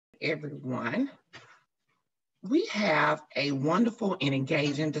everyone. We have a wonderful and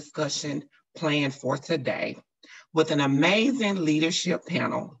engaging discussion planned for today with an amazing leadership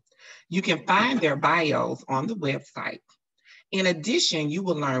panel. You can find their bios on the website. In addition, you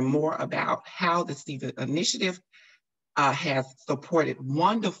will learn more about how the CEVA initiative has supported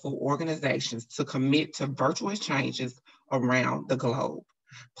wonderful organizations to commit to virtual exchanges around the globe.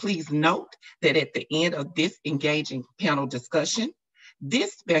 Please note that at the end of this engaging panel discussion,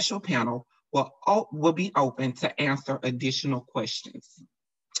 this special panel will be open to answer additional questions.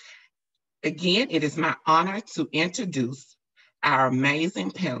 Again, it is my honor to introduce our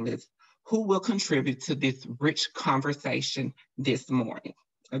amazing panelists who will contribute to this rich conversation this morning,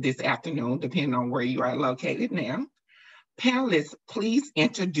 or this afternoon, depending on where you are located now. Panelists, please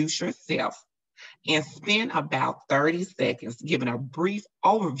introduce yourself and spend about 30 seconds giving a brief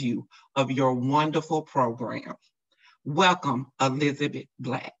overview of your wonderful program. Welcome, Elizabeth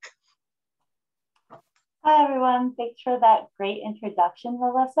Black. Hi, everyone. Thanks for that great introduction,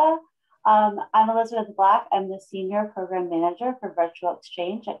 Melissa. I'm Elizabeth Black. I'm the Senior Program Manager for Virtual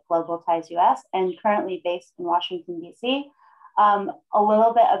Exchange at Global Ties US and currently based in Washington, DC. A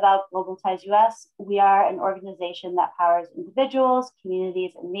little bit about Global Ties US. We are an organization that powers individuals,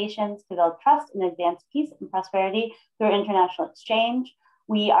 communities, and nations to build trust and advance peace and prosperity through international exchange.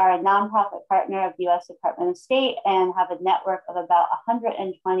 We are a nonprofit partner of the US Department of State and have a network of about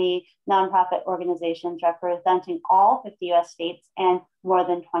 120 nonprofit organizations representing all 50 US states and more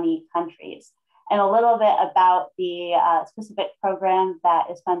than 20 countries. And a little bit about the specific program that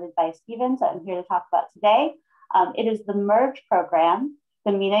is funded by Stevens that I'm here to talk about today. It is the MERGE program,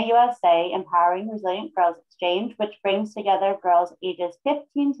 the MENA USA Empowering Resilient Girls Exchange, which brings together girls ages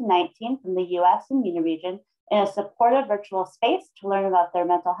 15 to 19 from the US and MENA region in a supportive virtual space to learn about their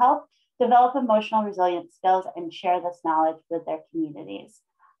mental health, develop emotional resilience skills, and share this knowledge with their communities.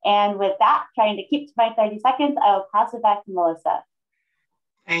 And with that, trying to keep to my 30 seconds, I will pass it back to Melissa.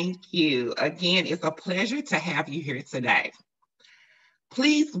 Thank you. Again, it's a pleasure to have you here today.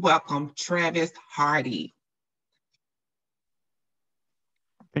 Please welcome Travis Hardy.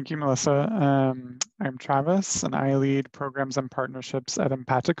 Thank you, Melissa. I'm Travis, and I lead programs and partnerships at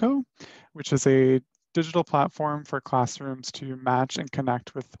Empatico, which is a digital platform for classrooms to match and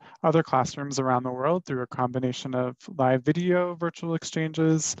connect with other classrooms around the world through a combination of live video, virtual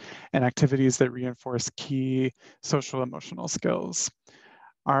exchanges, and activities that reinforce key social emotional skills.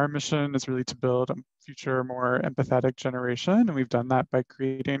 Our mission is really to build a future, more empathetic generation, and we've done that by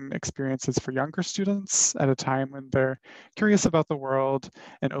creating experiences for younger students at a time when they're curious about the world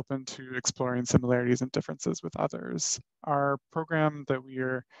and open to exploring similarities and differences with others. Our program that we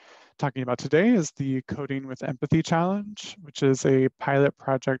are talking about today is the Coding with Empathy Challenge, which is a pilot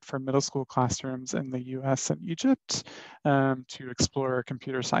project for middle school classrooms in the US and Egypt to explore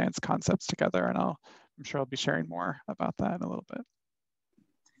computer science concepts together. And I'm sure I'll be sharing more about that in a little bit.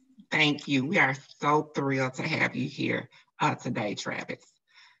 Thank you. We are so thrilled to have you here today, Travis.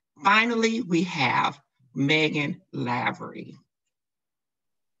 Finally, we have Megan Lavery.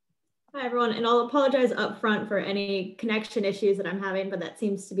 Hi, everyone, and I'll apologize up front for any connection issues that I'm having, but that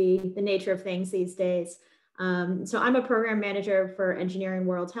seems to be the nature of things these days. So I'm a program manager for Engineering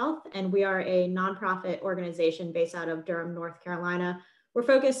World Health, and we are a nonprofit organization based out of Durham, North Carolina. We're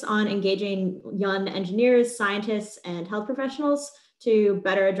focused on engaging young engineers, scientists, and health professionals to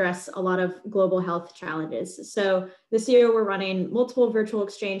better address a lot of global health challenges. So this year we're running multiple virtual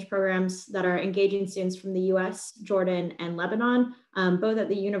exchange programs that are engaging students from the US, Jordan, and Lebanon, both at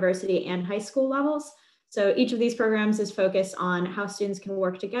the university and high school levels. So each of these programs is focused on how students can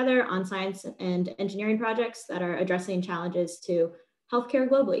work together on science and engineering projects that are addressing challenges to healthcare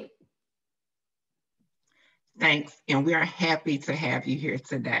globally. Thanks, and we are happy to have you here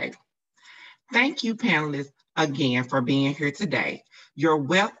today. Thank you, panelists, again for being here today. Your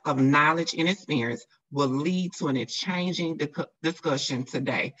wealth of knowledge and experience will lead to an exchanging discussion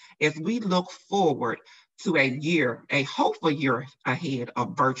today as we look forward to a hopeful year ahead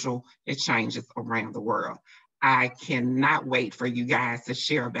of virtual exchanges around the world. I cannot wait for you guys to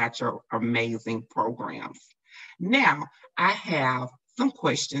share about your amazing programs. Now, I have some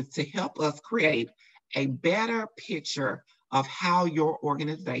questions to help us create a better picture of how your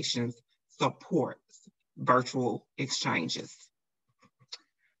organizations support virtual exchanges.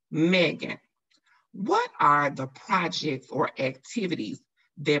 Megan, what are the projects or activities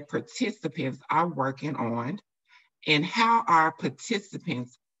that participants are working on, and how are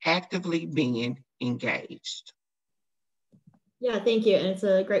participants actively being engaged? Yeah, thank you. And it's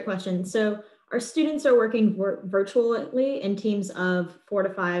a great question. So our students are working virtually in teams of 4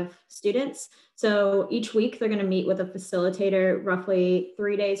 to 5 students. So each week they're going to meet with a facilitator roughly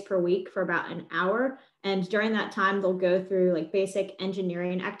 3 days per week for about an hour. And during that time, they'll go through like basic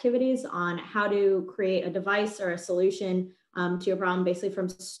engineering activities on how to create a device or a solution to a problem, basically from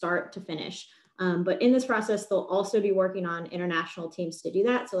start to finish. But in this process, they'll also be working on international teams to do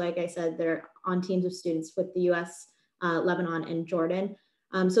that. So like I said, they're on teams of students with the US, Lebanon, and Jordan.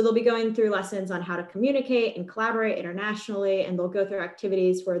 So they'll be going through lessons on how to communicate and collaborate internationally, and they'll go through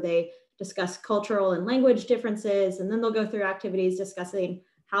activities where they discuss cultural and language differences, and then they'll go through activities discussing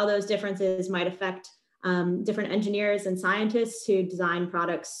how those differences might affect different engineers and scientists who design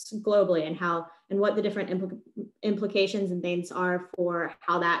products globally, and what the different implications and things are for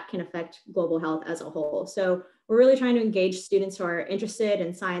how that can affect global health as a whole. So we're really trying to engage students who are interested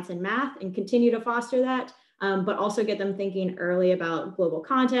in science and math and continue to foster that, but also get them thinking early about global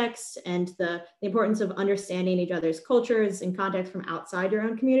context and the importance of understanding each other's cultures and context from outside your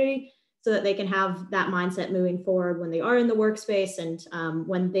own community, so that they can have that mindset moving forward when they are in the workspace and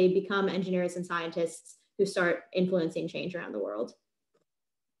when they become engineers and scientists who start influencing change around the world.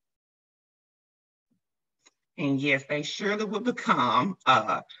 And yes, they surely will become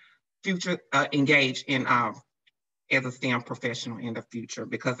future engaged in as a STEM professional in the future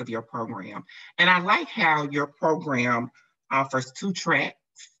because of your program. And I like how your program offers 2 tracks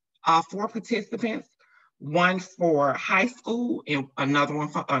for participants, one for high school and another one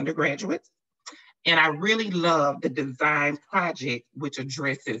for undergraduates. And I really love the design project, which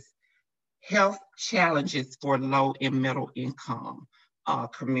addresses health challenges for low and middle income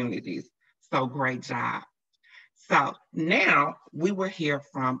communities. So great job. So now we will hear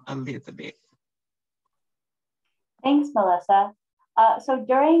from Elizabeth. Thanks, Melissa. So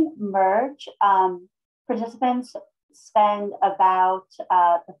during Merge, participants spend about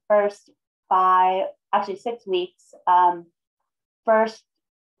the first 6 weeks, first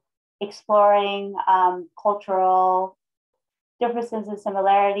exploring cultural differences and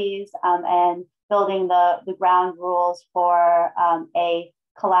similarities, and building the ground rules for a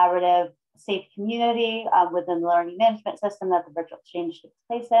collaborative, safe community within the learning management system that the virtual exchange takes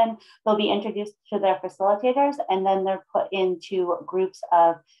place in. They'll be introduced to their facilitators, and then they're put into groups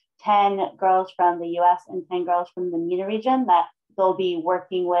of 10 girls from the US and 10 girls from the MENA region that they'll be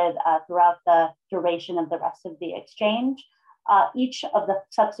working with throughout the duration of the rest of the exchange. Each of the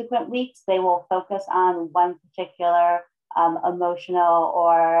subsequent weeks, they will focus on one particular emotional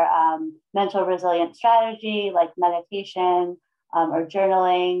or mental resilience strategy, like meditation or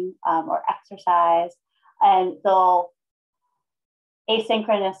journaling or exercise. And they'll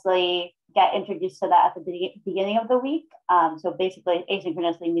asynchronously get introduced to that at the beginning of the week. So basically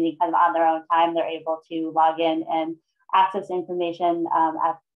asynchronously, meaning kind of on their own time, they're able to log in and access information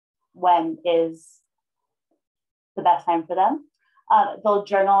at when is the best time for them. They'll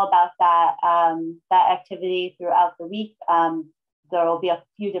journal about that activity throughout the week. There will be a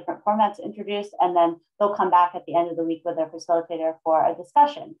few different formats introduced, and then they'll come back at the end of the week with their facilitator for a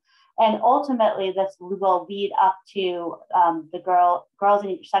discussion. And ultimately, this will lead up to the girls in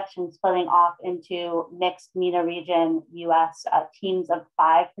each section splitting off into mixed MENA region US teams of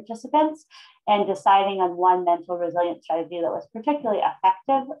 5 participants, and deciding on one mental resilience strategy that was particularly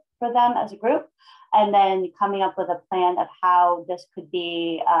effective for them as a group, and then coming up with a plan of how this could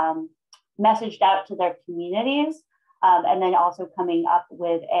be messaged out to their communities, and then also coming up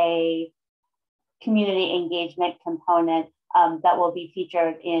with a community engagement component that will be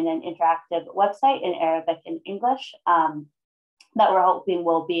featured in an interactive website in Arabic and English that we're hoping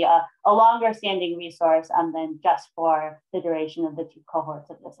will be a longer standing resource than just for the duration of the 2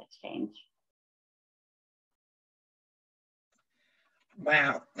 cohorts of this exchange.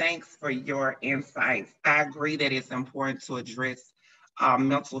 Wow, thanks for your insights. I agree that it's important to address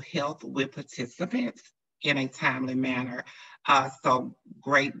mental health with participants in a timely manner. So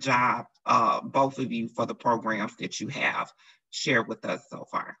great job, both of you, for the programs that you have shared with us so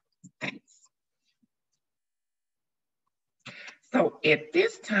far. Thanks. So at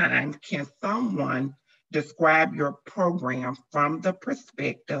this time, can someone describe your program from the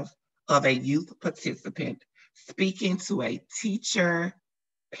perspective of a youth participant speaking to a teacher,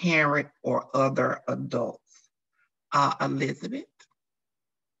 parent, or other adults? Elizabeth?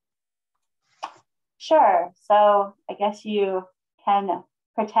 Sure. So I guess you can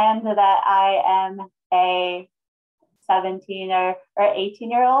pretend that I am a 17 or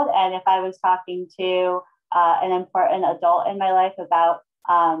 18-year-old, and if I was talking to an important adult in my life about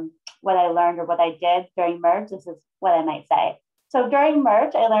what I learned or what I did during Merge, this is what I might say. So during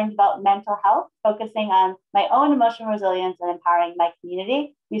Merge, I learned about mental health, focusing on my own emotional resilience and empowering my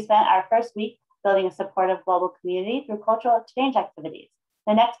community. We spent our first week building a supportive global community through cultural exchange activities.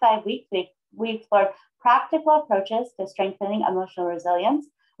 The next 5 weeks, we explored practical approaches to strengthening emotional resilience.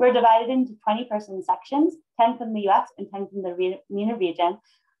 We're divided into 20-person sections, 10 from the US and 10 from the MENA region,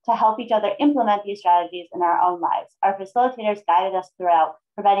 to help each other implement these strategies in our own lives. Our facilitators guided us throughout,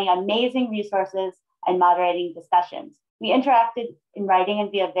 providing amazing resources and moderating discussions. We interacted in writing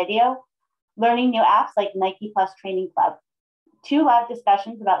and via video, learning new apps like Nike Plus Training Club. 2 live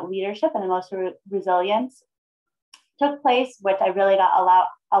discussions about leadership and emotional resilience took place, which I really got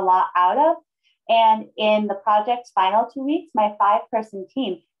a lot out of. And in the project's final 2 weeks, my 5-person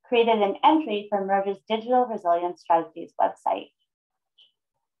team created an entry for Merge's Digital Resilience Strategies website.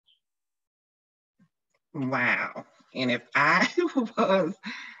 Wow. And if I was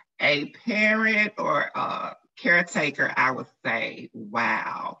a parent or a caretaker, I would say,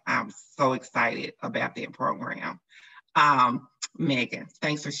 wow, I'm so excited about that program. Megan,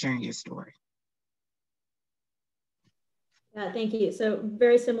 thanks for sharing your story. Yeah, thank you. So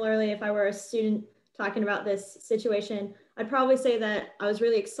very similarly, if I were a student talking about this situation, I'd probably say that I was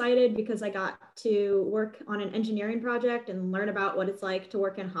really excited because I got to work on an engineering project and learn about what it's like to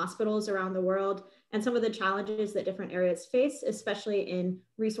work in hospitals around the world and some of the challenges that different areas face, especially in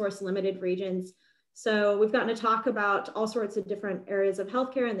resource limited regions. So we've gotten to talk about all sorts of different areas of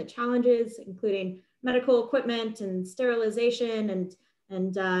healthcare and the challenges, including medical equipment and sterilization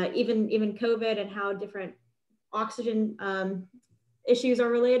and even COVID and how different oxygen issues are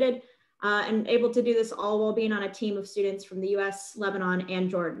related, and able to do this all while being on a team of students from the US, Lebanon, and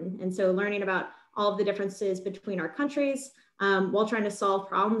Jordan. And so learning about all of the differences between our countries while trying to solve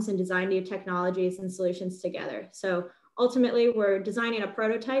problems and design new technologies and solutions together. So ultimately, we're designing a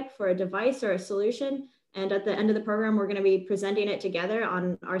prototype for a device or a solution. And at the end of the program, we're going to be presenting it together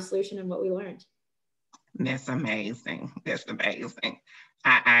on our solution and what we learned. That's amazing. That's amazing.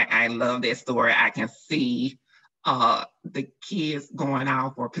 I love that story. I can see the kids going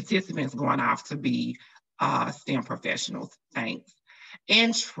off or participants going off to be STEM professionals. Thanks.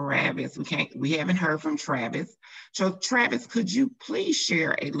 And Travis, we haven't heard from Travis. So Travis, could you please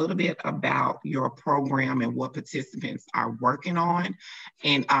share a little bit about your program and what participants are working on,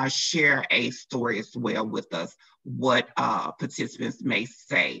 and share a story as well with us, what participants may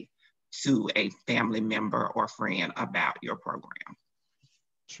say to a family member or friend about your program?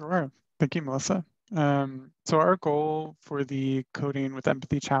 Sure. Thank you, Melissa. So our goal for the Coding with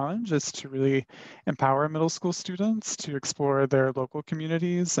Empathy Challenge is to really empower middle school students to explore their local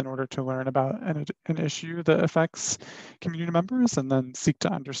communities in order to learn about an issue that affects community members, and then seek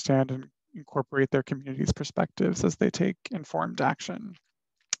to understand and incorporate their community's perspectives as they take informed action.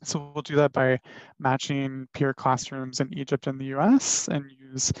 So we'll do that by matching peer classrooms in Egypt and the US, and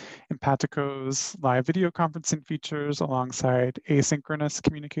use Empatico's live video conferencing features alongside asynchronous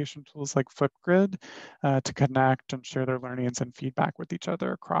communication tools like Flipgrid to connect and share their learnings and feedback with each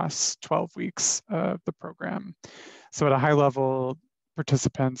other across 12 weeks of the program. So at a high level,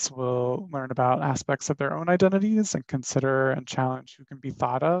 participants will learn about aspects of their own identities and consider and challenge who can be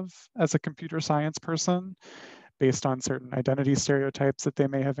thought of as a computer science person based on certain identity stereotypes that they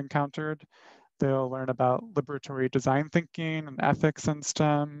may have encountered. They'll learn about liberatory design thinking and ethics in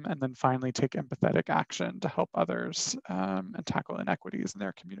STEM, and then finally take empathetic action to help others and tackle inequities in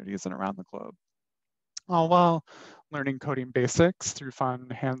their communities and around the globe. All while learning coding basics through fun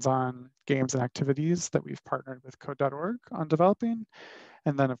hands-on games and activities that we've partnered with Code.org on developing,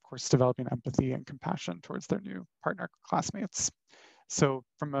 and then of course developing empathy and compassion towards their new partner classmates. So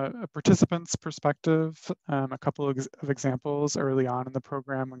from a participant's perspective, a couple of examples early on in the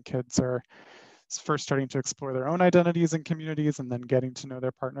program when kids are first starting to explore their own identities and communities and then getting to know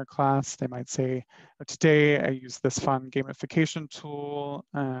their partner class, they might say, today I use this fun gamification tool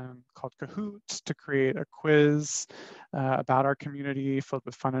called Kahoot to create a quiz about our community filled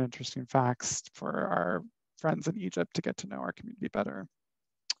with fun and interesting facts for our friends in Egypt to get to know our community better.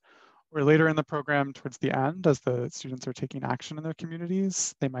 Or later in the program, towards the end, as the students are taking action in their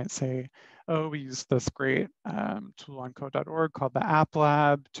communities, they might say, oh, we use this great tool on code.org called the App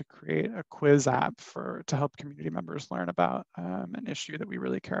Lab to create a quiz app to help community members learn about an issue that we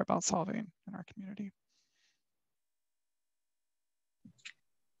really care about solving in our community.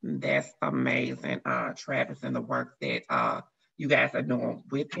 That's amazing, Travis, and the work that you guys are doing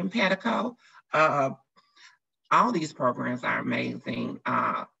with Empatico. All these programs are amazing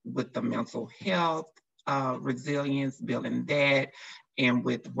with the mental health, resilience, building that, and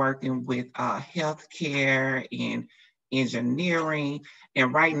with working with healthcare and engineering.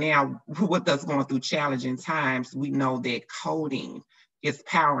 And right now, with us going through challenging times, we know that coding is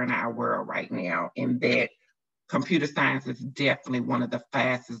powering our world right now, and that computer science is definitely one of the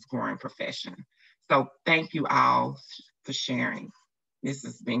fastest growing professions. So thank you all for sharing. This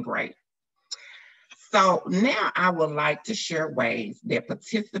has been great. So now I would like to share ways that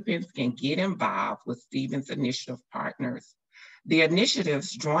participants can get involved with Stevens Initiative partners. The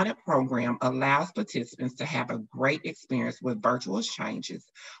initiative's Join It program allows participants to have a great experience with virtual exchanges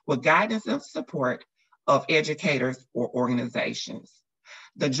with guidance and support of educators or organizations.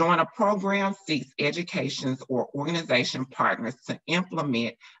 The Join It program seeks educations or organization partners to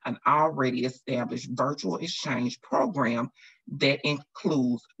implement an already established virtual exchange program that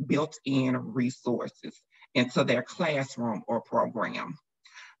includes built-in resources into their classroom or program.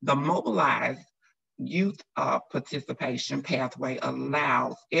 The Mobilized Youth Participation Pathway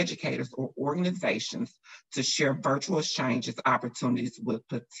allows educators or organizations to share virtual exchanges opportunities with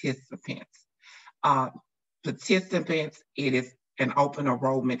participants. It is an open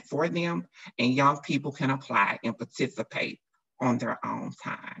enrollment for them, and young people can apply and participate on their own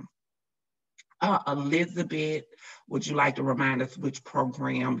time. Elizabeth, would you like to remind us which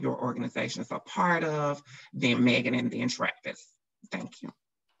program your organizations are part of? Then Megan, and then Travis. Thank you.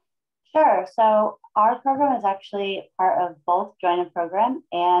 Sure. So our program is actually part of both Join It program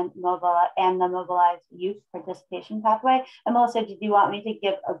and the Mobilized Youth Participation Pathway. And Melissa, did you want me to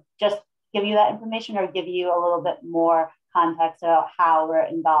just give you that information, or give you a little bit more context about how we're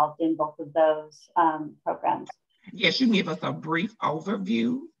involved in both of those programs? Yes, you can give us a brief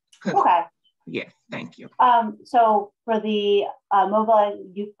overview. Okay. Yes, thank you. So for the Mobilized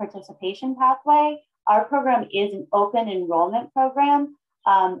Youth Participation Pathway, our program is an open enrollment program.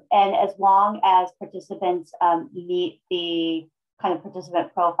 And as long as participants meet the kind of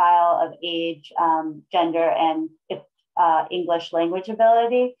participant profile of age, gender, and English language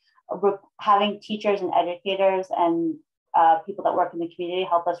ability, having teachers and educators and people that work in the community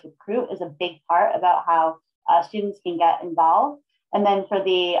help us recruit is a big part about how students can get involved. And then for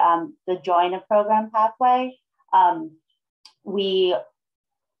the Join a Program pathway, we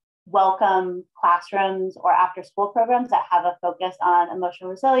welcome classrooms or after school programs that have a focus on emotional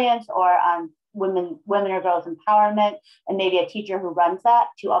resilience or on women or girls empowerment, and maybe a teacher who runs that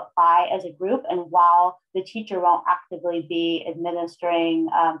to apply as a group. And while the teacher won't actively be administering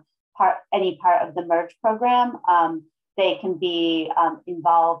any part of the MERGE program, they can be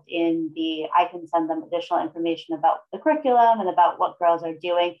involved in I can send them additional information about the curriculum and about what girls are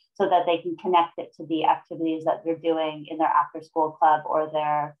doing so that they can connect it to the activities that they're doing in their after school club or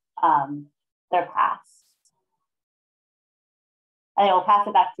their pass. And I will pass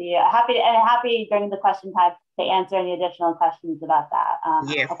it back to you. Happy during the question time to answer any additional questions about that.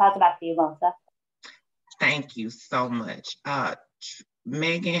 Yes. I'll pass it back to you, Melissa. Thank you so much.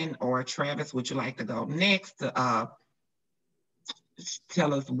 Megan or Travis, would you like to go next to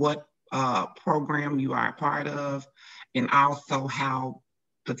tell us what program you are a part of, and also how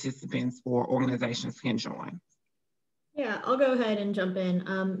participants or organizations can join? Yeah, I'll go ahead and jump in.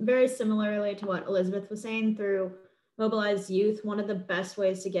 Very similarly to what Elizabeth was saying, through Mobilized Youth, one of the best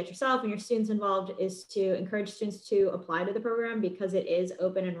ways to get yourself and your students involved is to encourage students to apply to the program because it is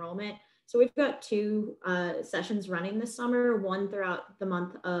open enrollment. So we've got 2 sessions running this summer, one throughout the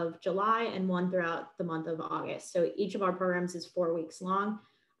month of July and one throughout the month of August. So each of our programs is 4 weeks long,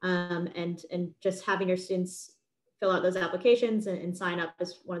 and just having your students fill out those applications and sign up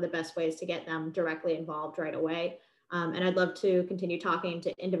is one of the best ways to get them directly involved right away. And I'd love to continue talking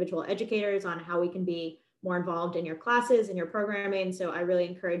to individual educators on how we can be more involved in your classes and your programming. So I really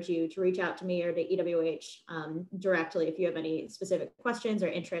encourage you to reach out to me or to EWH directly if you have any specific questions or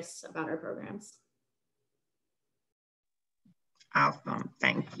interests about our programs. Awesome,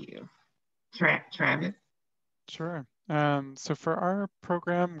 thank you. Travis? Sure. So for our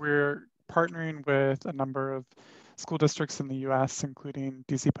program, we're partnering with a number of school districts in the US, including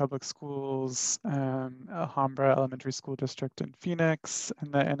DC Public Schools, Alhambra Elementary School District in Phoenix,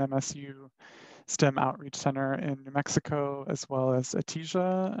 and the NMSU STEM Outreach Center in New Mexico, as well as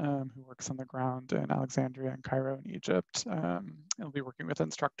Atija, who works on the ground in Alexandria and Cairo in Egypt. I'll be working with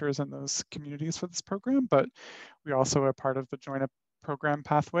instructors in those communities for this program, but we also are part of the Join Up program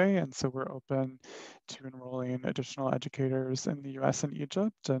pathway, and so we're open to enrolling additional educators in the US and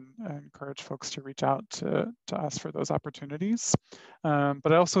Egypt, and I encourage folks to reach out to us for those opportunities.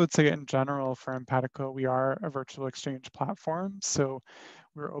 But I also would say in general for Empatico, we are a virtual exchange platform, so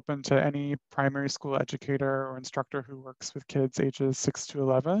we're open to any primary school educator or instructor who works with kids ages 6 to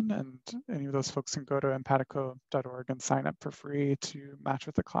 11, and any of those folks can go to empatico.org and sign up for free to match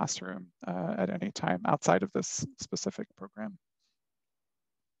with the classroom at any time outside of this specific program.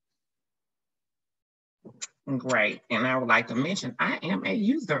 Great, and I would like to mention I am a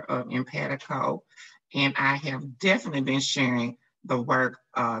user of Empatico, And I have definitely been sharing the work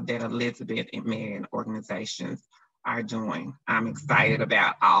that Elizabeth and Megan organizations are doing. I'm excited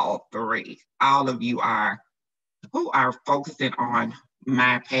about all three. All of you are who are focusing on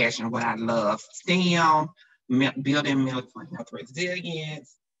my passion, what I love, STEM, building mental health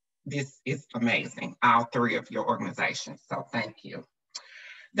resilience. This is amazing, all three of your organizations. So thank you.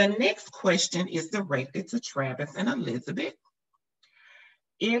 The next question is directed to Travis and Elizabeth.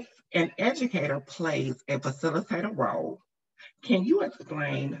 If an educator plays a facilitator role, can you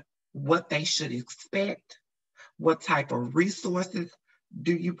explain what they should expect? What type of resources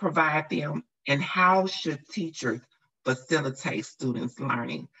do you provide them? And how should teachers facilitate students'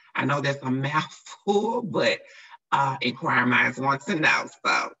 learning? I know that's a mouthful, but inquiring minds want to know,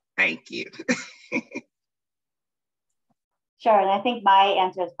 so thank you. Sure, and I think my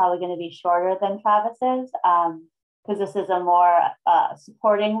answer is probably going to be shorter than Travis's, because this is a more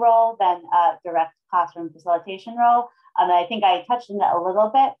supporting role than a direct classroom facilitation role. And I think I touched on it a little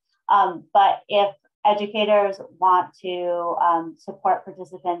bit, but if educators want to support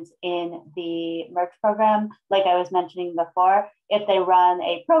participants in the MERGE program, like I was mentioning before, if they run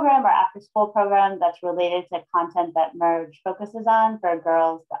a program or after-school program that's related to content that MERGE focuses on for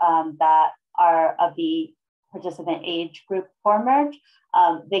girls that are of the participant age group for MERGE,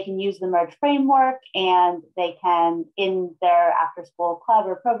 they can use the MERGE framework, and they can, in their after-school club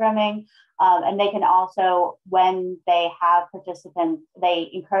or programming, and they can also, when they have participants, they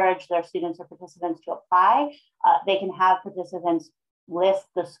encourage their students or participants to apply. They can have participants list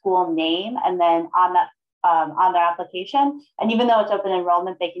the school name, and then on that on their application. And even though it's open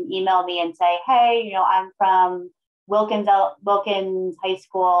enrollment, they can email me and say, hey, you know, I'm from Wilkins High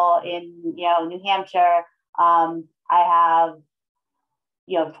School in, you know, New Hampshire. I have,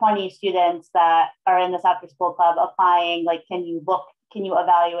 you know, 20 students that are in this after school club applying. Like, can you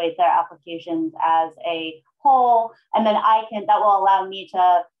evaluate their applications as a whole? And then that will allow me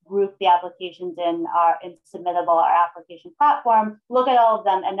to group the applications in Submittable, our application platform, look at all of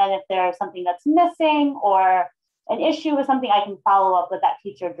them. And then if there's something that's missing or an issue with something, I can follow up with that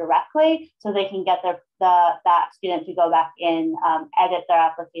teacher directly so they can get that student to go back in, edit their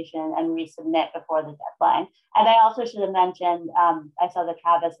application and resubmit before the deadline. And I also should have mentioned, I saw that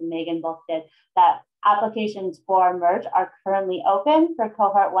Travis and Megan both did, that applications for MERGE are currently open for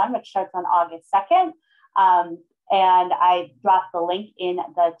cohort 1, which starts on August 2nd. And I dropped the link in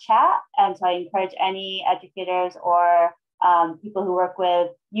the chat. And so I encourage any educators or people who work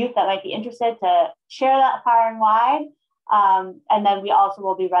with youth that might be interested to share that far and wide. And then we also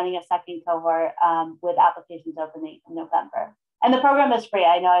will be running a second cohort with applications opening in November. And the program is free.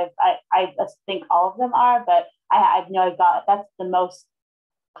 I know I think all of them are, but I know that's the most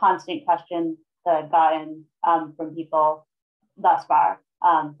constant question that I've gotten from people thus far.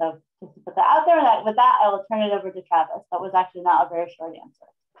 So just to put that out there, and with that, I will turn it over to Travis. That was actually not a very short answer.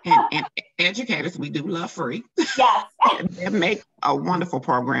 And educators, we do love free. Yes. That makes a wonderful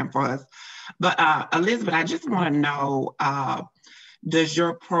program for us. But Elizabeth, I just want to know, does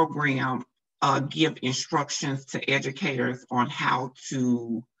your program give instructions to educators on how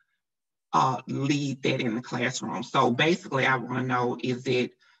to lead that in the classroom? So basically, I want to know, is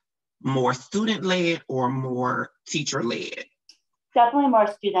it more student-led or more teacher-led? Definitely more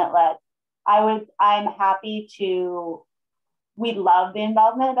student-led. I'm happy to, we love the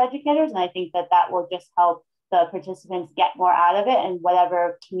involvement of educators, and I think that will just help the participants get more out of it, and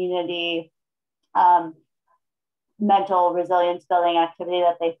whatever community mental resilience building activity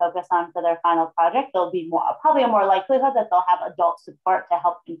that they focus on for their final project, there'll be probably a more likelihood that they'll have adult support to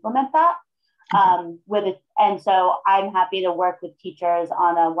help implement that. And so I'm happy to work with teachers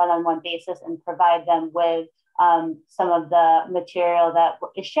on a one-on-one basis and provide them with some of the material that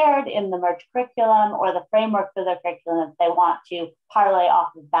is shared in the MERGE curriculum or the framework for their curriculum if they want to parlay off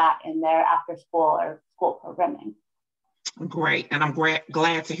of that in their after school or school programming. Great. And I'm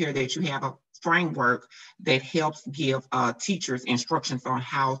glad to hear that you have a framework that helps give teachers instructions on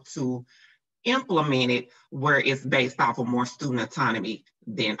how to implement it, where it's based off of more student autonomy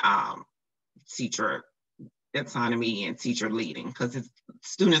than teacher autonomy and teacher leading, because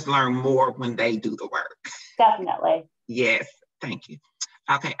students learn more when they do the work. Definitely. Yes, thank you.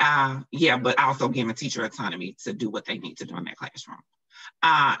 Okay, yeah, but also giving teacher autonomy to do what they need to do in that classroom.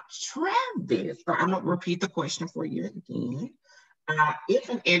 Travis, so I'm gonna repeat the question for you again. If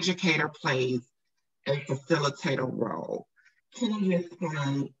an educator plays a facilitator role, can you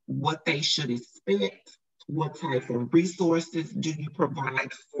explain what they should expect? What type of resources do you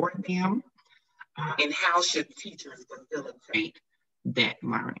provide for them? And how should teachers facilitate that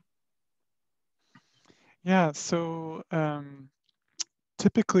learning? Yeah, so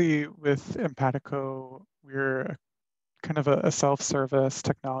typically with Empatico, we're kind of a self-service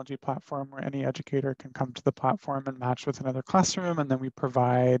technology platform where any educator can come to the platform and match with another classroom, and then we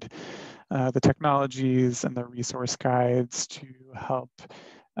provide the technologies and the resource guides to help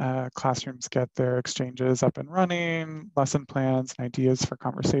classrooms get their exchanges up and running, lesson plans and ideas for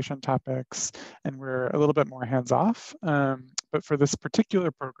conversation topics, and we're a little bit more hands-off. But for this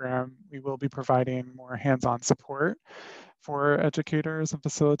particular program, we will be providing more hands-on support for educators and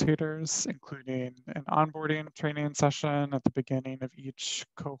facilitators, including an onboarding training session at the beginning of each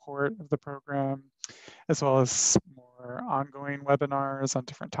cohort of the program, as well as more ongoing webinars on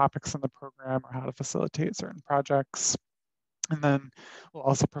different topics in the program or how to facilitate certain projects. And then we'll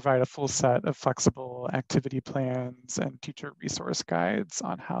also provide a full set of flexible activity plans and teacher resource guides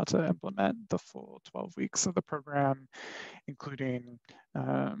on how to implement the full 12 weeks of the program, including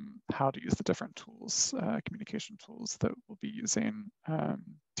how to use the different tools, communication tools that we'll be using.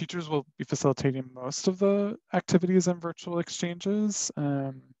 Teachers will be facilitating most of the activities and virtual exchanges,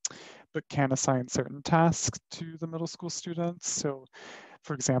 but can assign certain tasks to the middle school students. So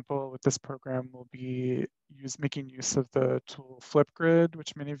for example, with this program, we'll be making use of the tool Flipgrid,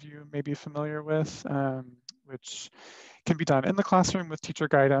 which many of you may be familiar with, which can be done in the classroom with teacher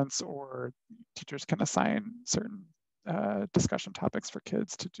guidance, or teachers can assign certain discussion topics for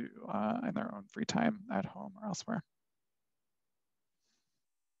kids to do in their own free time at home or elsewhere.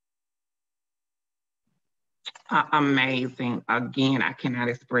 Amazing. Again, I cannot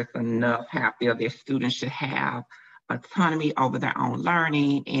express enough how I feel that students should have autonomy over their own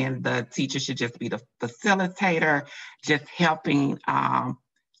learning, and the teacher should just be the facilitator, just helping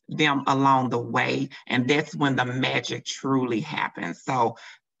them along the way. And that's when the magic truly happens. So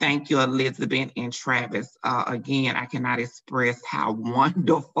thank you, Elizabeth and Travis. Again, I cannot express how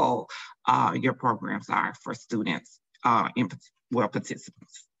wonderful your programs are for students,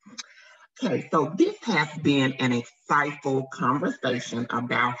 participants. Okay, so this has been an insightful conversation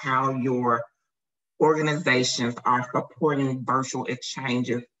about how your organizations are supporting virtual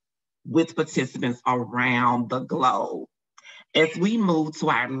exchanges with participants around the globe. As we move to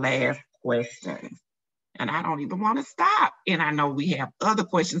our last question, and I don't even want to stop, and I know we have other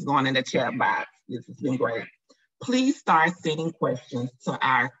questions going in the chat box. This has been great. Please start sending questions to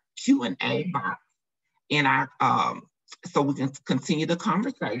our Q&A box in our so we can continue the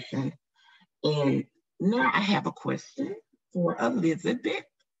conversation. And now I have a question for Elizabeth.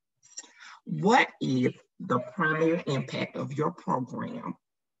 What is the primary impact of your program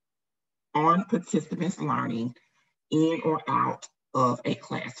on participants' learning in or out of a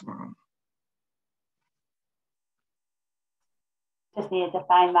classroom? Just needed to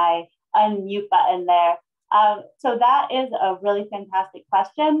find my unmute button there. So that is a really fantastic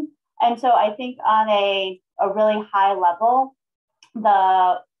question. And so I think on a really high level,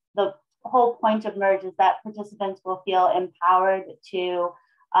 the whole point of Merge is that participants will feel empowered to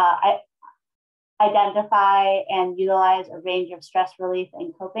identify and utilize a range of stress relief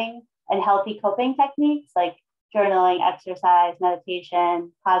and coping and healthy coping techniques like journaling, exercise,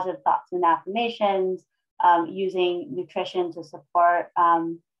 meditation, positive thoughts and affirmations, using nutrition to support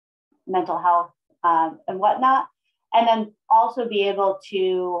mental health and whatnot. And then also be able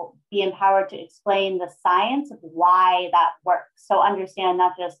to be empowered to explain the science of why that works. So understand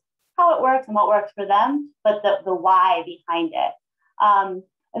not just how it works and what works for them, but the why behind it.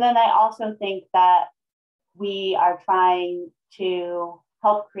 And then I also think that we are trying to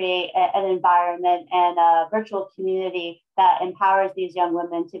help create an environment and a virtual community that empowers these young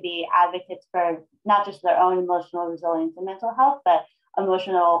women to be advocates for not just their own emotional resilience and mental health, but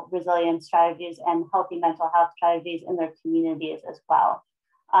emotional resilience strategies and healthy mental health strategies in their communities as well.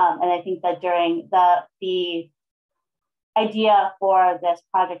 And I think that during the idea for this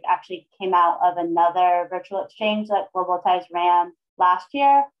project actually came out of another virtual exchange that Global Ties ran last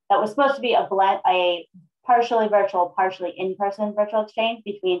year that was supposed to be a partially virtual, partially in-person virtual exchange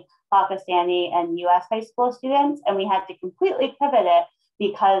between Pakistani and US high school students. And we had to completely pivot it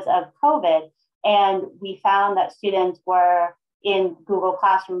because of COVID. And we found that students were in Google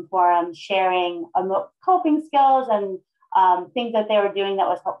Classroom forums sharing coping skills and things that they were doing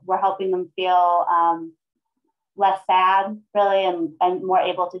that were helping them feel less sad, really, and more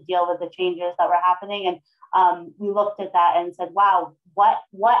able to deal with the changes that were happening. And we looked at that and said, wow, what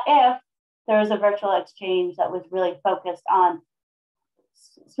if there was a virtual exchange that was really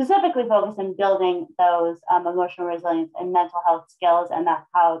specifically focused on building those emotional resilience and mental health skills. And that's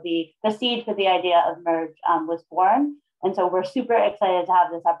how the seed for the idea of Merge was born. And so we're super excited to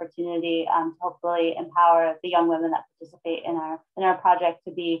have this opportunity to hopefully empower the young women that participate in our project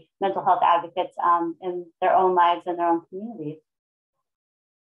to be mental health advocates in their own lives and their own communities.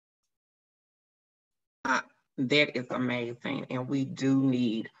 That is amazing. And we do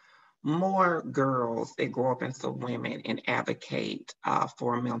need more girls that grow up into women and advocate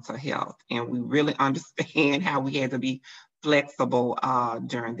for mental health. And we really understand how we had to be flexible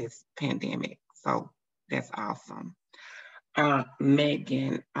during this pandemic. So that's awesome.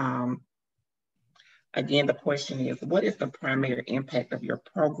 Megan, again, the question is, what is the primary impact of your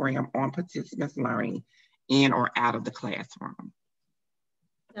program on participants' learning in or out of the classroom?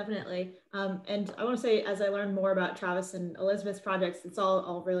 Definitely. And I want to say, as I learned more about Travis and Elizabeth's projects, it's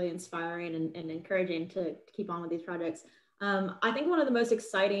all really inspiring and encouraging to keep on with these projects. I think one of the most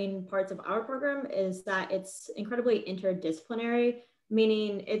exciting parts of our program is that it's incredibly interdisciplinary,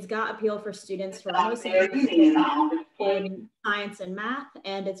 meaning it's got appeal for students who are mostly interested in science and math,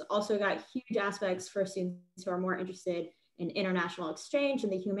 and it's also got huge aspects for students who are more interested in international exchange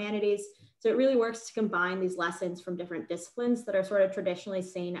and the humanities. So it really works to combine these lessons from different disciplines that are sort of traditionally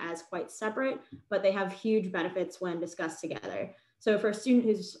seen as quite separate, but they have huge benefits when discussed together. So for a student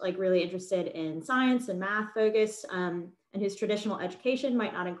who's like really interested in science and math focus, and whose traditional education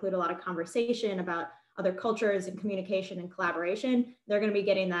might not include a lot of conversation about other cultures and communication and collaboration, they're going to be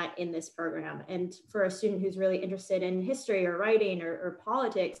getting that in this program. And for a student who's really interested in history or writing or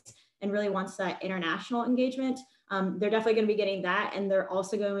politics and really wants that international engagement, they're definitely going to be getting that. And they're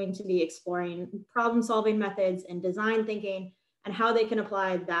also going to be exploring problem solving methods and design thinking and how they can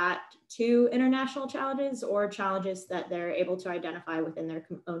apply that to international challenges or challenges that they're able to identify within their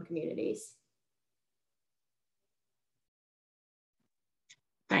own communities.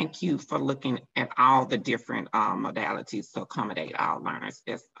 Thank you for looking at all the different modalities to accommodate all learners.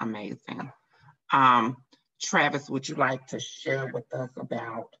 It's amazing. Travis, would you like to share with us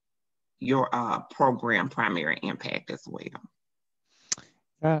about your program primary impact as well?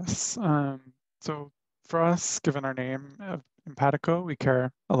 Yes. So for us, given our name of Empatico, we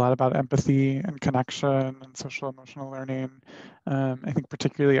care a lot about empathy and connection and social emotional learning. I think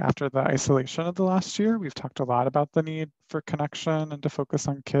particularly after the isolation of the last year, we've talked a lot about the need for connection and to focus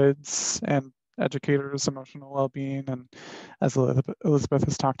on kids and educators' emotional well-being, and as Elizabeth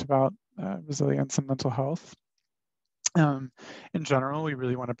has talked about, resilience and mental health. In general, we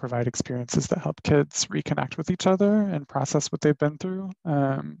really want to provide experiences that help kids reconnect with each other and process what they've been through,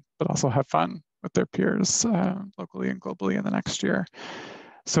 but also have fun with their peers locally and globally in the next year.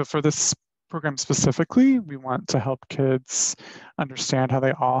 So for this program specifically, we want to help kids understand how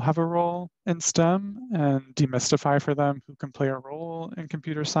they all have a role in STEM and demystify for them who can play a role in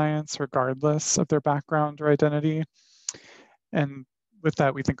computer science regardless of their background or identity. And with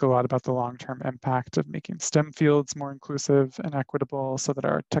that, we think a lot about the long-term impact of making STEM fields more inclusive and equitable so that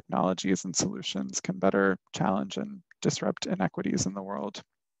our technologies and solutions can better challenge and disrupt inequities in the world.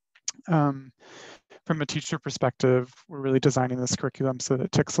 From a teacher perspective, we're really designing this curriculum so that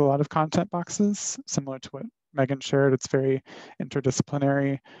it ticks a lot of content boxes, similar to what Megan shared. It's very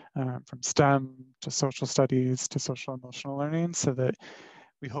interdisciplinary, from STEM to social studies to social emotional learning, so that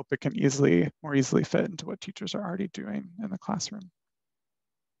we hope it can more easily fit into what teachers are already doing in the classroom.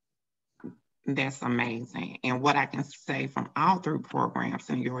 That's amazing. And what I can say from all three programs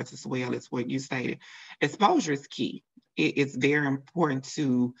and yours as well is what you stated. Exposure is key. It's very important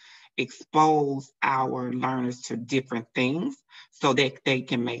to expose our learners to different things so that they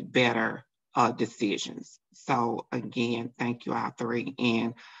can make better decisions. So again, thank you all three.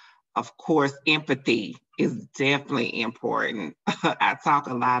 And of course, empathy is definitely important. I talk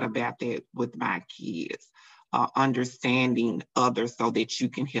a lot about that with my kids. Understanding others so that you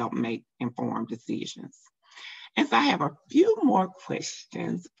can help make informed decisions. And so I have a few more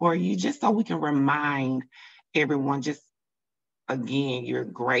questions for you, just so we can remind everyone, just again, you're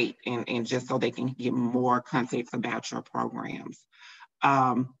great, and just so they can get more context about your programs.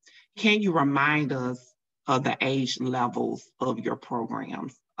 Can you remind us of the age levels of your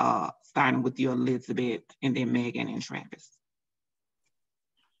programs, starting with you, Elizabeth, and then Megan and Travis?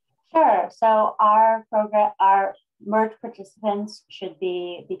 Sure. So our merged participants should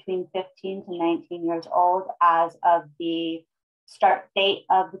be between 15 to 19 years old as of the start date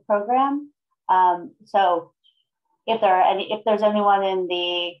of the program. So if there's anyone in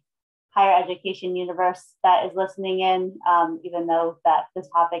the higher education universe that is listening in, even though that this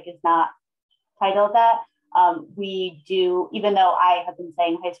topic is not titled that, we do, even though I have been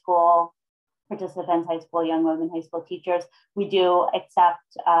saying high school participants, high school young women, high school teachers, we do accept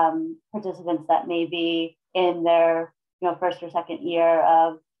participants that may be in their first or second year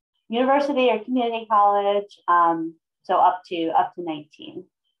of university or community college, so up to 19.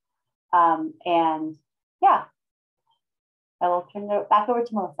 And yeah, I will turn it back over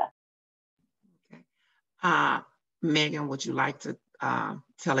to Melissa. Okay. Megan, would you like to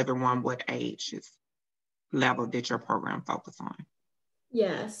tell everyone what age is level that your program focus on?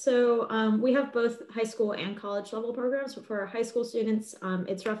 Yeah, so we have both high school and college level programs. For high school students,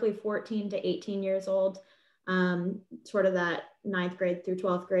 it's roughly 14 to 18 years old, sort of that 9th grade through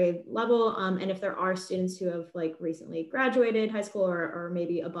 12th grade level. And if there are students who have like recently graduated high school or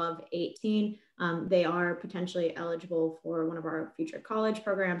maybe above 18, they are potentially eligible for one of our future college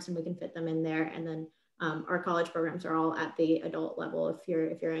programs, and we can fit them in there. And then our college programs are all at the adult level if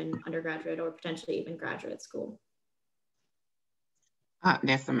you're in undergraduate or potentially even graduate school.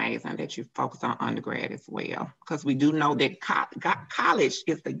 That's amazing that you focus on undergrad as well, because we do know that college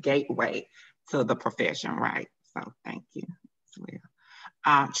is the gateway to the profession, right? So thank you as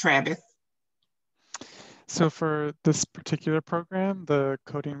well. Travis? So for this particular program, the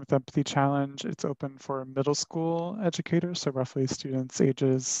Coding with Empathy Challenge, it's open for middle school educators, so roughly students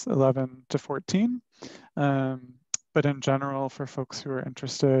ages 11 to 14. But in general, for folks who are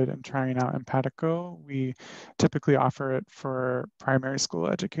interested in trying out Empatico, we typically offer it for primary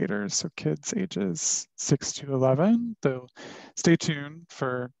school educators, so kids ages 6 to 11. Though stay tuned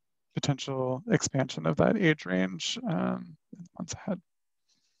for potential expansion of that age range in the months ahead.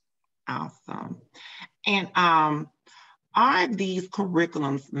 Awesome. And are these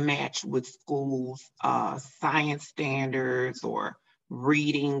curriculums matched with schools' science standards or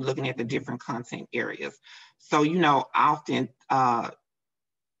reading, looking at the different content areas? So, you know, often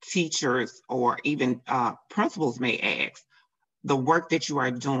teachers or even principals may ask, the work that you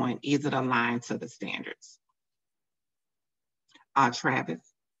are doing, is it aligned to the standards? Travis?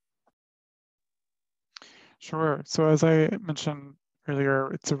 Sure. So as I mentioned earlier,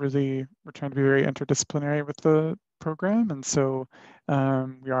 we're trying to be very interdisciplinary with the program. And so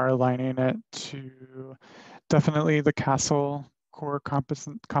we are aligning it to definitely the CASEL core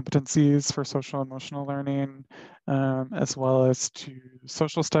competencies for social emotional learning, as well as to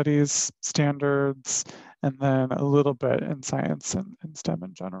social studies standards, and then a little bit in science and STEM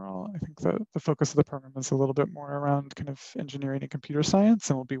in general. I think the focus of the program is a little bit more around kind of engineering and computer science,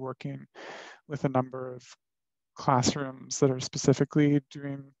 and we'll be working with a number of classrooms that are specifically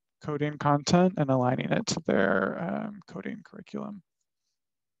doing coding content and aligning it to their coding curriculum.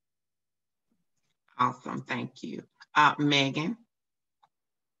 Awesome, thank you. Megan?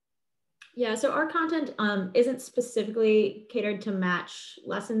 Yeah, so our content isn't specifically catered to match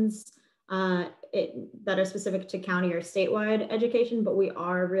lessons that are specific to county or statewide education, but we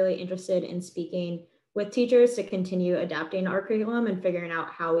are really interested in speaking with teachers to continue adapting our curriculum and figuring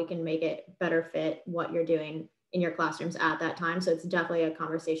out how we can make it better fit what you're doing in your classrooms at that time. So it's definitely a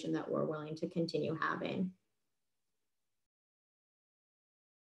conversation that we're willing to continue having.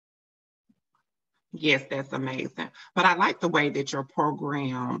 Yes, that's amazing. But I like the way that your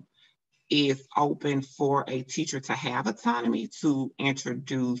program is open for a teacher to have autonomy to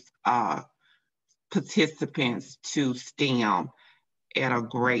introduce participants to STEM at a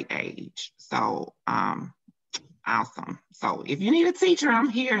great age. So awesome. So if you need a teacher, I'm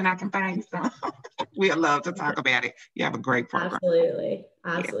here and I can find you some. We'd love to talk about it. You have a great program. Absolutely,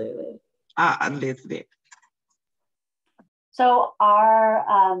 absolutely. Yeah. Elizabeth. So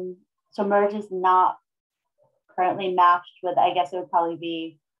our so MERGE is not currently matched with, I guess it would probably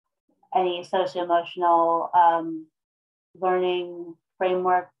be any socio-emotional learning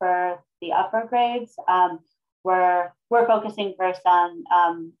framework for the upper grades. We're focusing first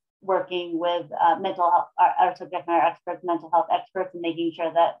on working with mental health, our subject matter experts, mental health experts, and making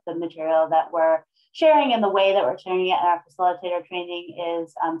sure that the material that we're sharing and the way that we're sharing it in our facilitator training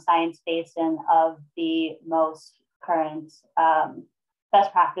is science-based and of the most current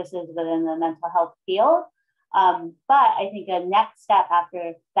best practices within the mental health field. But I think a next step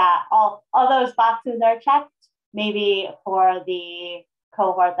after that, all those boxes are checked, maybe for the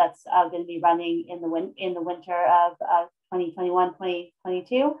cohort that's going to be running in the winter of 2021,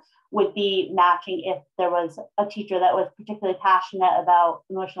 2022, would be matching if there was a teacher that was particularly passionate about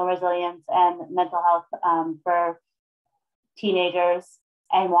emotional resilience and mental health for teenagers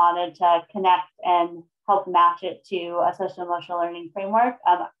and wanted to connect and help match it to a social emotional learning framework.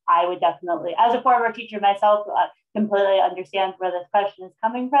 I would definitely, as a former teacher myself, completely understand where this question is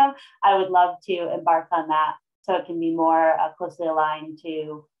coming from. I would love to embark on that so it can be more closely aligned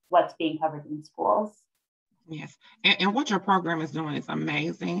to what's being covered in schools. Yes, and what your program is doing is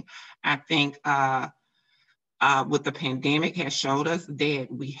amazing. I think with the pandemic has showed us that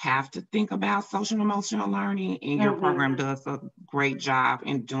we have to think about social emotional learning, and your program does a great job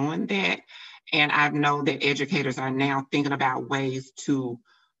in doing that. And I know that educators are now thinking about ways to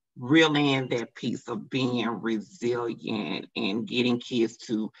reel in that piece of being resilient and getting kids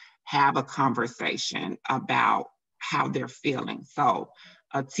to have a conversation about how they're feeling. So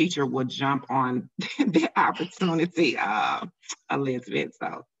a teacher would jump on the opportunity, Elizabeth.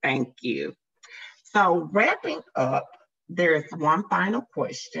 So thank you. So wrapping up, there's one final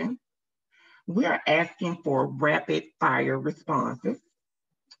question. We're asking for rapid fire responses,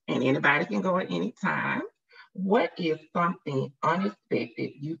 and anybody can go at any time. What is something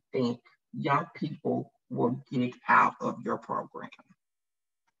unexpected you think young people will get out of your program?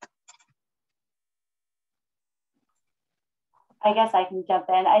 I guess I can jump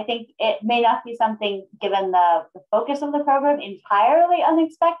in. I think it may not be something, given the focus of the program, entirely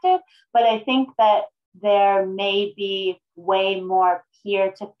unexpected, but I think that there may be way more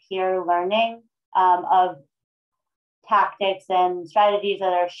peer-to-peer learning of tactics and strategies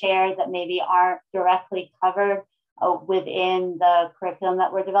that are shared that maybe aren't directly covered within the curriculum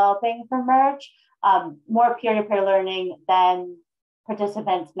that we're developing for Merge. More peer-to-peer learning than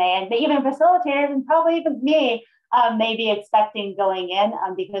participants may, and even facilitators, and probably even me, may be expecting going in,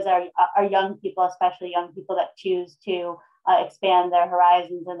 because our young people, especially young people that choose to expand their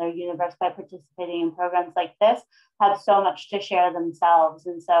horizons and their universe by participating in programs like this, have so much to share themselves.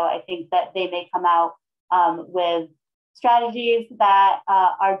 And so I think that they may come out with strategies that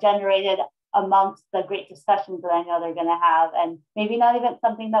are generated amongst the great discussions that I know they're going to have, and maybe not even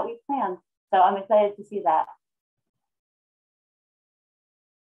something that we planned. So I'm excited to see that.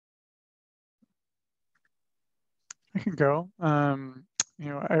 I can go. You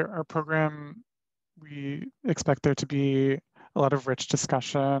know, our program, we expect there to be a lot of rich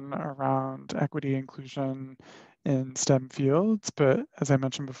discussion around equity, inclusion in STEM fields, but as I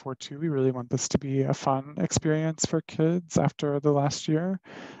mentioned before too, we really want this to be a fun experience for kids after the last year.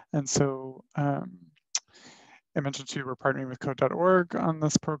 And so I mentioned too, we're partnering with code.org on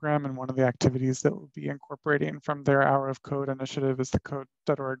this program, and one of the activities that we'll be incorporating from their Hour of Code initiative is the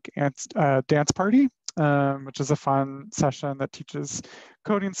code.org dance party, which is a fun session that teaches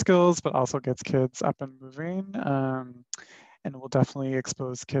coding skills, but also gets kids up and moving. And will definitely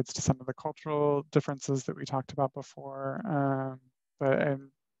expose kids to some of the cultural differences that we talked about before. And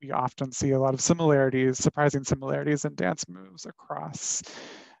we often see a lot of similarities, surprising similarities in dance moves across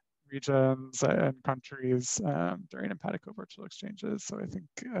regions and countries during Empatico virtual exchanges. So I think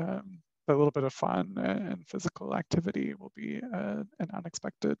a little bit of fun and physical activity will be an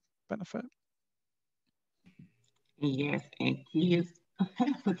unexpected benefit. Yes, and kids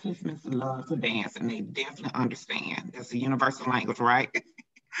participants love to dance, and they definitely understand. That's a universal language, right?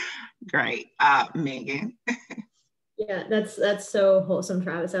 Great. Megan. Yeah, that's so wholesome,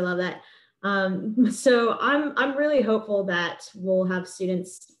 Travis. I love that. So I'm really hopeful that we'll have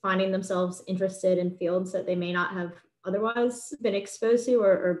students finding themselves interested in fields that they may not have otherwise been exposed to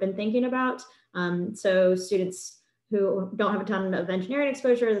or been thinking about. So students who don't have a ton of engineering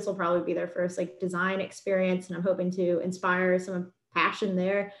exposure, this will probably be their first like design experience, and I'm hoping to inspire some passion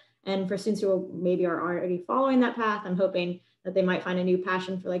there. And for students who maybe are already following that path, I'm hoping that they might find a new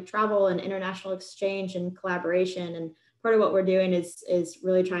passion for like travel and international exchange and collaboration. And part of what we're doing is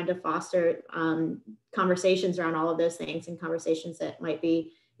really trying to foster conversations around all of those things, and conversations that might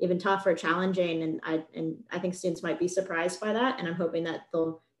be even tough or challenging. And I think students might be surprised by that. And I'm hoping that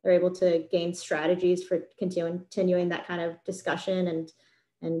they're able to gain strategies for continuing that kind of discussion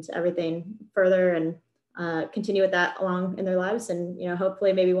and everything further, and continue with that along in their lives. And, you know,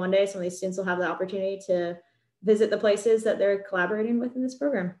 hopefully maybe one day some of these students will have the opportunity to visit the places that they're collaborating with in this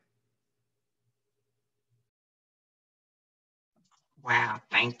program. Wow,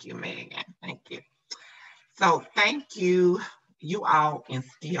 thank you, Megan. Thank you. So thank you. You all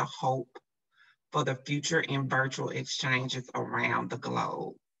instill hope for the future in virtual exchanges around the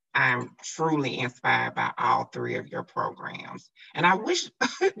globe. I'm truly inspired by all three of your programs. And I wish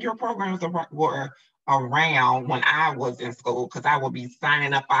your programs were around when I was in school, because I would be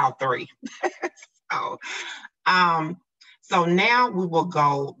signing up all three. So now we will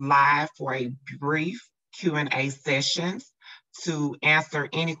go live for a brief Q&A session to answer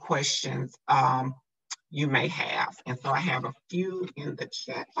any questions you may have. And so I have a few in the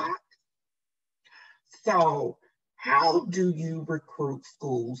chat box. So how do you recruit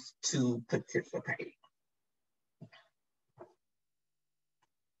schools to participate?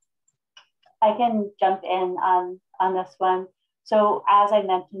 I can jump in on this one. So as I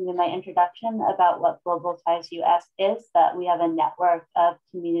mentioned in my introduction about what Global Ties US is, that we have a network of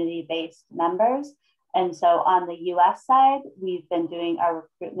community-based members. And so on the US side, we've been doing our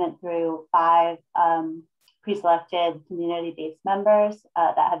recruitment through 5 pre-selected community-based members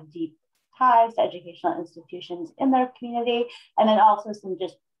that have deep ties to educational institutions in their community, and then also some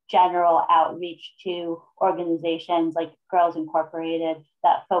just general outreach to organizations like Girls Incorporated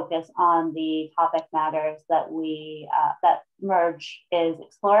that focus on the topic matters that that Merge is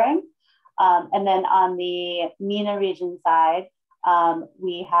exploring. And then on the MENA region side,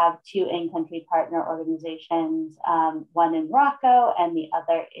 we have 2 in-country partner organizations, one in Morocco and the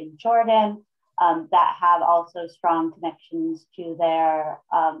other in Jordan, that have also strong connections to their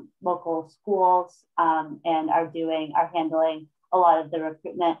local schools and are handling a lot of the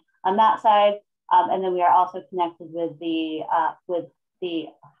recruitment on that side. And then we are also connected with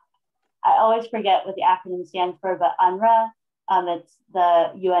I always forget what the acronym stands for, but UNRWA. It's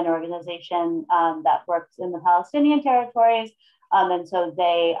the UN organization that works in the Palestinian territories. And so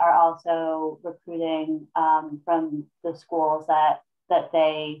they are also recruiting from the schools that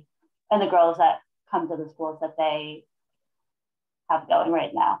they, and the girls that come to the schools that they have going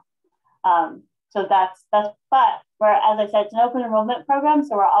right now. So that's, but as I said, it's an open enrollment program.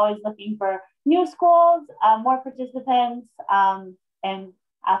 So we're always looking for new schools, more participants, and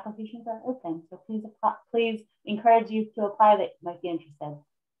applications are open. So please encourage you to apply that might be interested.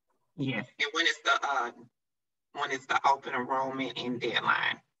 Yes, and when is the open enrollment and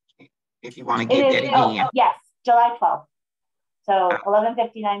deadline? If you want to get that again. Yes, July 12th. So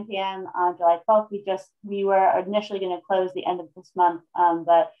 11:59 p.m. on July 12th. We were initially going to close the end of this month,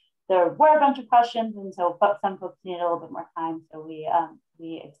 but there were a bunch of questions, and so some folks needed a little bit more time. So we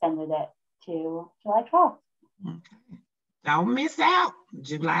extended it to July 12th. Okay. Don't miss out,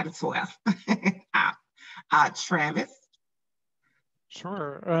 July the 12th. Travis?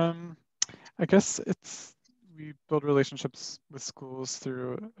 Sure. I guess we build relationships with schools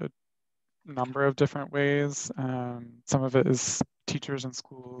through a number of different ways. Some of it is teachers in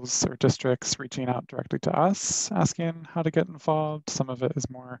schools or districts reaching out directly to us, asking how to get involved. Some of it is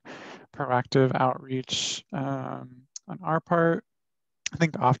more proactive outreach on our part. I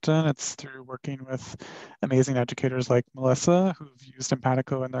think often it's through working with amazing educators like Melissa, who've used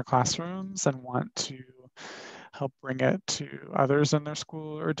Empatico in their classrooms and want to help bring it to others in their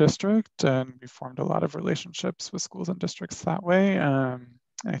school or district. And we formed a lot of relationships with schools and districts that way.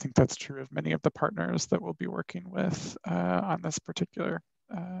 I think that's true of many of the partners that we'll be working with on this particular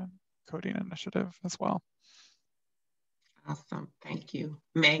coding initiative as well. Awesome, thank you.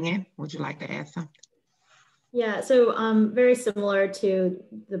 Megan, would you like to add something? Yeah, so very similar to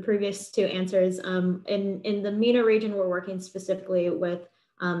the previous 2 answers. In the MENA region, we're working specifically with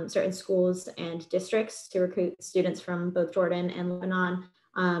certain schools and districts to recruit students from both Jordan and Lebanon.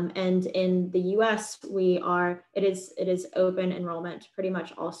 And in the US, it is open enrollment to pretty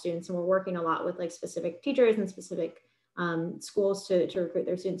much all students. And we're working a lot with like specific teachers and specific schools to recruit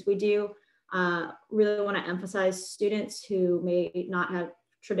their students. We do really want to emphasize students who may not have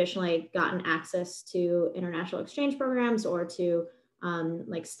traditionally gotten access to international exchange programs or to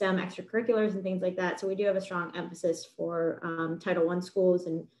like STEM extracurriculars and things like that. So we do have a strong emphasis for Title I schools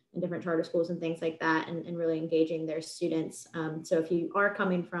and different charter schools and things like that, and really engaging their students. So if you are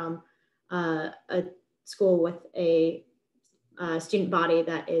coming from a school with a student body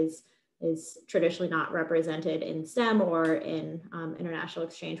that is traditionally not represented in STEM or in international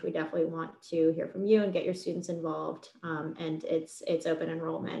exchange, we definitely want to hear from you and get your students involved. And it's open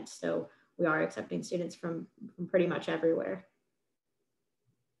enrollment. So we are accepting students from pretty much everywhere.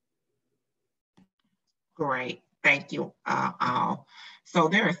 Great, thank you all. So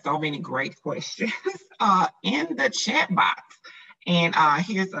there are so many great questions in the chat box. And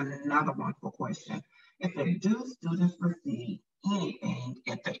here's another wonderful question. It said, do students receive anything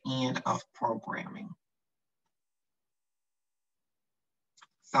at the end of programming?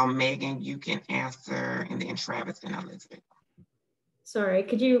 So Megan, you can answer, and then Travis and Elizabeth. Sorry,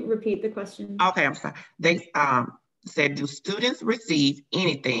 could you repeat the question? Okay, I'm sorry. They said, do students receive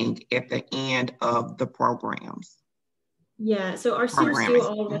anything at the end of the programs? Yeah, so our students do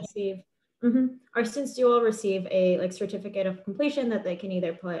all receive, our students do all receive a certificate of completion that they can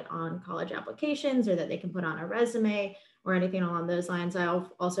either put on college applications or that they can put on a resume or anything along those lines. I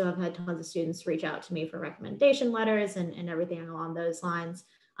also have had tons of students reach out to me for recommendation letters and everything along those lines.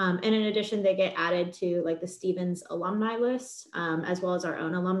 And in addition, they get added to like the Stevens alumni list, as well as our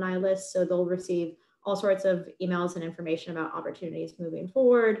own alumni list. So they'll receive all sorts of emails and information about opportunities moving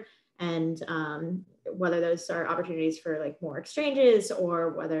forward, and whether those are opportunities for like more exchanges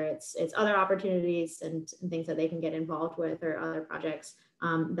or whether it's other opportunities and things that they can get involved with or other projects.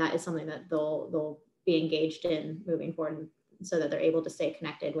 That is something that they'll be engaged in moving forward, so that they're able to stay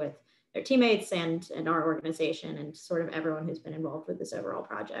connected with their teammates and our organization and sort of everyone who's been involved with this overall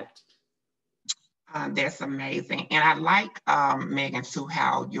project. That's amazing. And I like, Megan, too,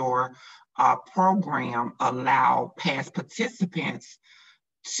 how your program allow past participants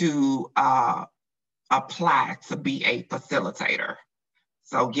to apply to be a facilitator.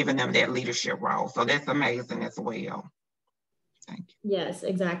 So giving them that leadership role. So that's amazing as well. Thank you. Yes,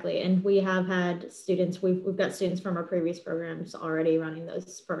 exactly. And we have had students, we've got students from our previous programs already running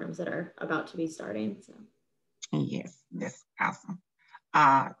those programs that are about to be starting. So yes, that's awesome.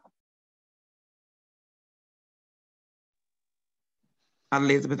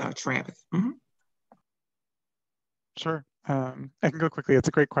 Elizabeth or Travis. Mm-hmm. Sure. I can go quickly. It's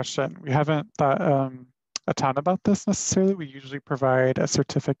a great question. We haven't thought a ton about this necessarily. We usually provide a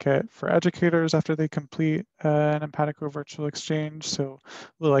certificate for educators after they complete an Empatico virtual exchange. So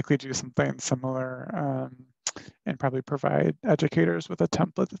we'll likely do something similar and probably provide educators with a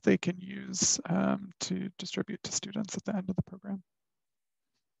template that they can use to distribute to students at the end of the program.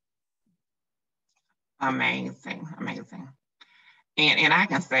 Amazing, amazing. And I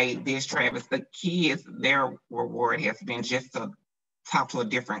can say this, Travis, the kids, their reward has been just to talk to a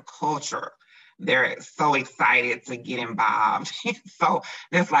different culture. They're so excited to get involved. So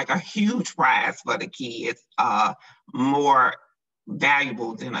that's like a huge prize for the kids, more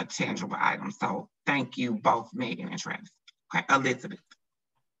valuable than a tangible item. So thank you both, Megan and Travis. Okay, Elizabeth.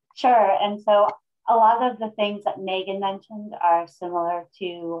 Sure, and so a lot of the things that Megan mentioned are similar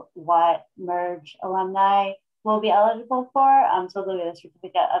to what MERGE alumni will be eligible for. So they'll get a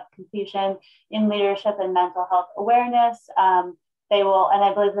certificate of completion in leadership and mental health awareness. They will, and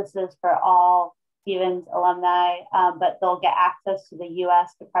I believe this is for all Stevens alumni, but they'll get access to the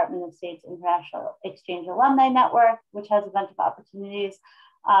US Department of State's International Exchange Alumni Network, which has a bunch of opportunities.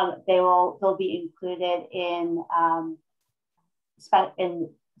 They'll be included in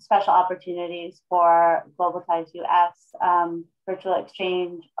special opportunities for Global Ties US virtual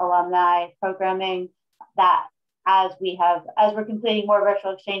exchange alumni programming. That as we're completing more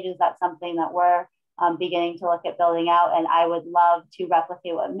virtual exchanges, that's something that we're beginning to look at building out. And I would love to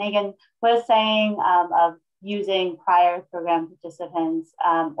replicate what Megan was saying of using prior program participants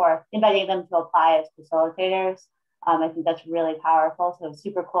or inviting them to apply as facilitators. I think that's really powerful. So it's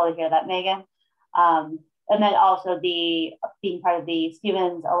super cool to hear that, Megan. And then also being part of the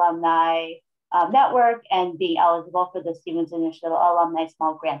Stevens alumni network and being eligible for the Stevens Initiative Alumni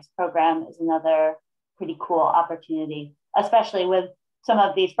Small Grants Program is another pretty cool opportunity, especially with some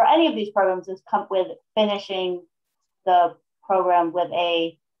of these, for any of these programs, is come with finishing the program with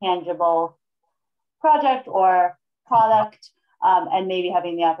a tangible project or product, and maybe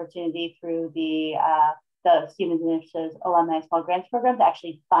having the opportunity through the Stevens Initiative's Alumni Small Grants Program to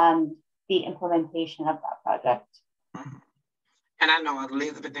actually fund the implementation of that project. And I know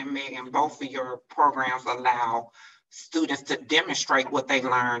Elizabeth and Megan, both of your programs allow students to demonstrate what they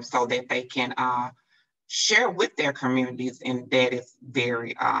learned so that they can share with their communities, and that is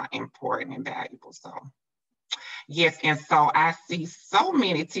very important and valuable. So yes, and so I see so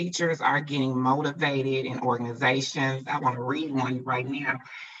many teachers are getting motivated in organizations. I want to read one right now.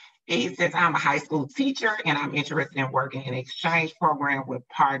 It says, I'm a high school teacher and I'm interested in working in an exchange program with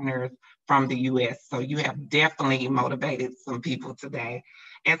partners from the US. So you have definitely motivated some people today.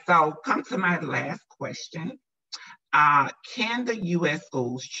 And so come to my last question. Can the US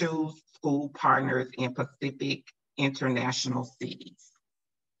schools choose school partners in Pacific international cities?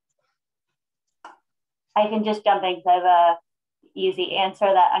 I can just jump in because I have an easy answer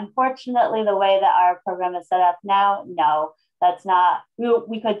that unfortunately the way that our program is set up now, no, that's not,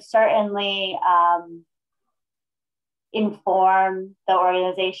 we could certainly inform the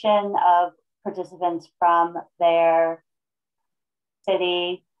organization of participants from their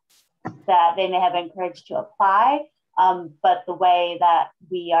city that they may have encouraged to apply. But the way that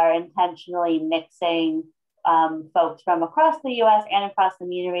we are intentionally mixing folks from across the US and across the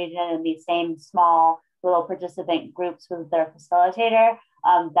MENA region in these same small little participant groups with their facilitator,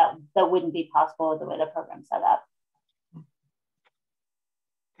 that wouldn't be possible with the way the program's set up.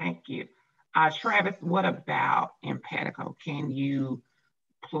 Thank you. Travis, what about Empatico? Can you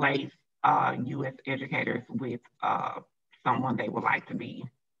place US educators with someone they would like to be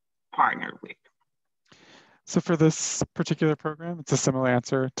partnered with? So for this particular program, it's a similar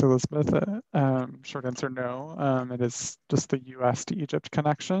answer to Elizabeth. Short answer, no. It is just the US to Egypt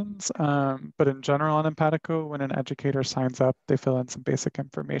connections. But in general on Empatico, when an educator signs up, they fill in some basic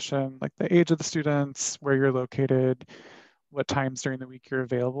information like the age of the students, where you're located, what times during the week you're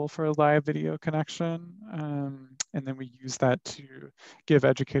available for a live video connection. And then we use that to give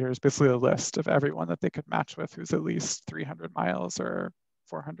educators basically a list of everyone that they could match with who's at least 300 miles or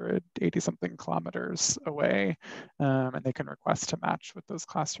 480 something kilometers away, and they can request to match with those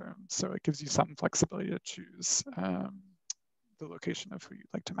classrooms. So it gives you some flexibility to choose the location of who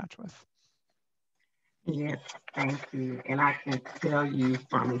you'd like to match with. Yes, thank you. And I can tell you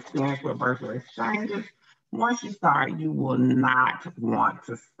from experience with virtual exchanges, once you start, you will not want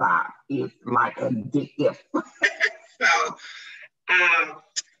to stop. It's like addictive. So, um,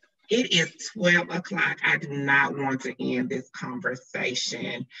 it is 12 o'clock. I do not want to end this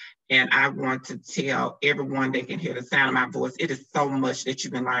conversation. And I want to tell everyone that can hear the sound of my voice, it is so much that you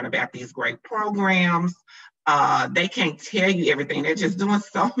can learn about these great programs. They can't tell you everything. They're just doing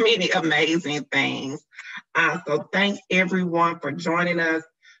so many amazing things. So thanks everyone for joining us.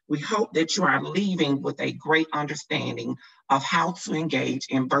 We hope that you are leaving with a great understanding of how to engage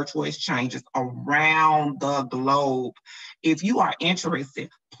in virtual exchanges around the globe. If you are interested,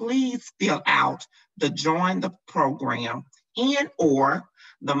 please fill out the Join the Program and or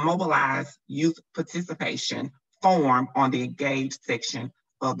the Mobilize Youth Participation form on the Engage section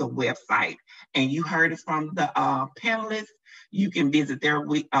of the website. And you heard it from the panelists. You can visit their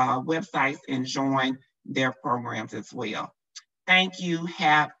websites and join their programs as well. Thank you.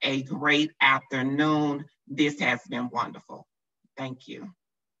 Have a great afternoon. This has been wonderful. Thank you.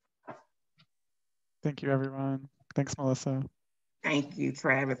 Thank you, everyone. Thanks, Melissa. Thank you,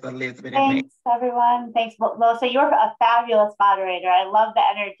 Travis, Elizabeth. Thanks, everyone. Thanks, Melissa. You're a fabulous moderator. I love the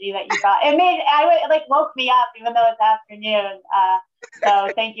energy that you brought. I like woke me up, even though it's afternoon.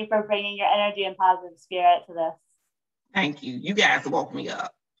 So thank you for bringing your energy and positive spirit to this. Thank you. You guys woke me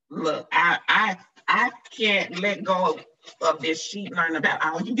up. Look, I can't let go of this sheet learning about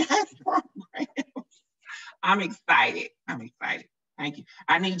all you guys programs. I'm excited. I'm excited. Thank you.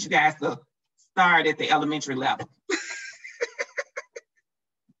 I need you guys to start at the elementary level.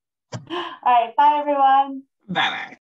 All right. Bye, everyone. Bye-bye.